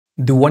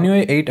The One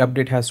UI 8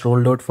 update has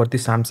rolled out for the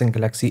Samsung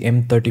Galaxy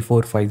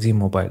M34 5G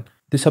mobile.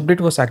 This update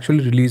was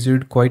actually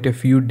released quite a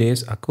few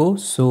days ago,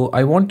 so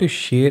I want to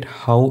share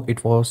how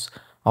it was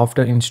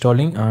after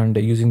installing and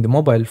using the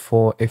mobile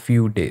for a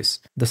few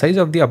days. The size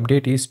of the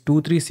update is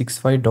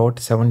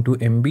 2365.72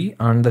 MB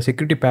and the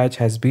security patch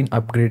has been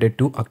upgraded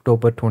to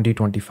October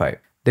 2025.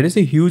 There is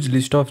a huge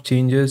list of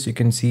changes you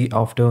can see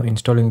after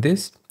installing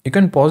this. You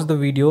can pause the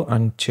video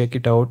and check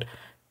it out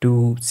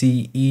to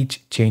see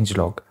each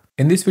changelog.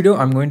 In this video,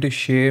 I'm going to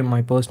share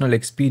my personal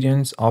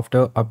experience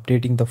after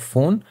updating the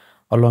phone.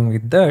 Along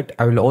with that,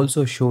 I will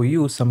also show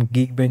you some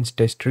Geekbench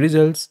test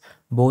results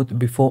both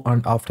before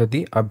and after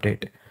the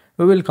update.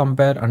 We will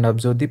compare and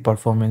observe the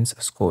performance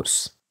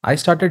scores. I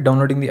started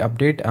downloading the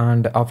update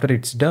and after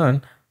it's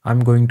done,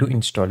 I'm going to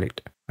install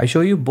it. I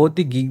show you both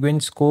the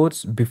Geekbench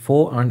scores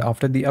before and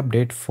after the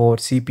update for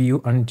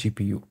CPU and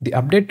GPU. The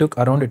update took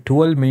around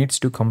 12 minutes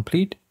to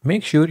complete.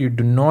 Make sure you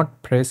do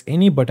not press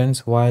any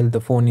buttons while the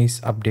phone is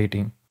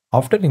updating.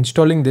 After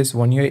installing this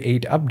One UI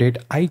 8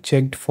 update, I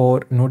checked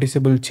for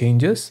noticeable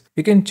changes.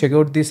 You can check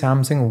out the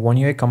Samsung One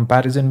UI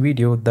comparison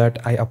video that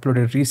I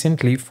uploaded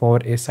recently for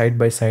a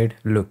side-by-side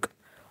look.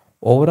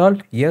 Overall,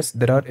 yes,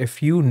 there are a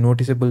few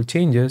noticeable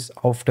changes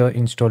after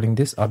installing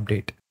this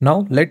update.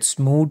 Now let's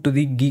move to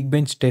the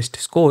Geekbench test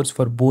scores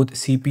for both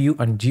CPU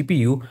and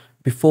GPU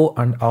before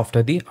and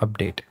after the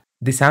update.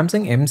 The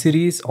Samsung M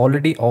series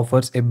already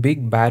offers a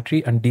big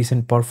battery and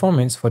decent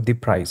performance for the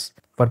price.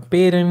 For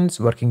parents,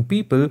 working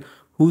people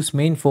whose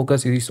main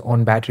focus is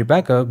on battery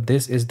backup,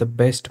 this is the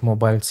best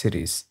mobile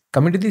series.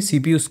 Coming to the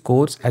CPU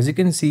scores, as you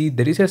can see,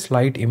 there is a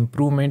slight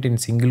improvement in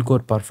single core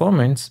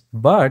performance,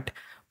 but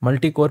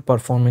multi-core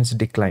performance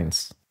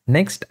declines.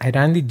 Next, I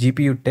ran the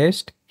GPU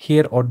test.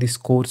 Here are the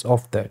scores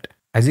of that.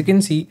 As you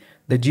can see,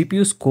 the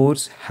GPU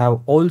scores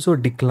have also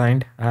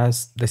declined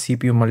as the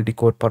CPU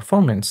multi-core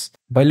performance.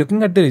 By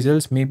looking at the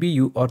results, maybe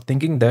you are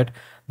thinking that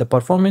the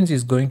performance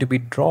is going to be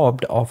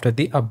dropped after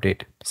the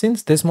update.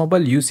 Since this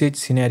mobile usage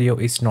scenario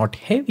is not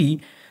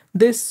heavy,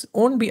 this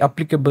won't be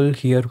applicable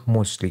here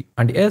mostly.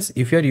 And yes,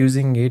 if you're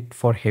using it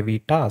for heavy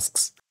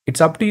tasks,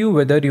 it's up to you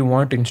whether you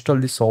want to install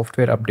the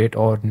software update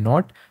or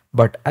not.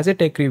 But as a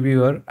tech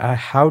reviewer, I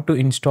have to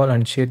install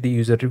and share the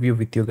user review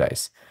with you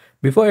guys.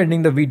 Before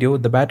ending the video,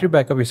 the battery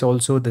backup is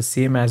also the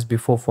same as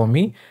before for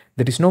me.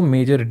 There is no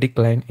major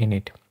decline in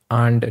it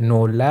and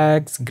no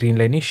lags, green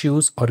line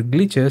issues or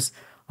glitches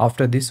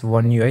after this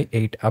One UI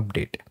 8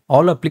 update.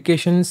 All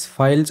applications,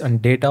 files and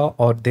data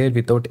are there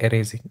without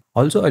erasing.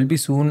 Also, I'll be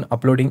soon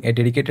uploading a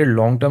dedicated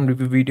long-term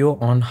review video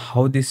on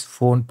how this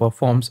phone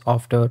performs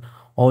after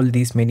all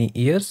these many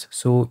years.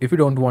 So if you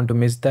don't want to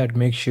miss that,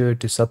 make sure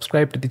to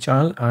subscribe to the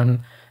channel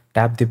and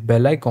tap the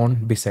bell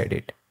icon beside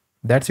it.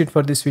 That's it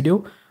for this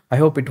video. I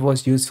hope it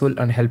was useful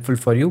and helpful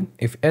for you.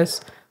 If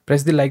yes,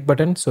 press the like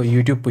button so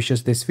YouTube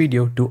pushes this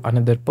video to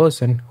another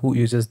person who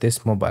uses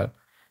this mobile.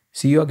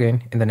 See you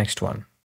again in the next one.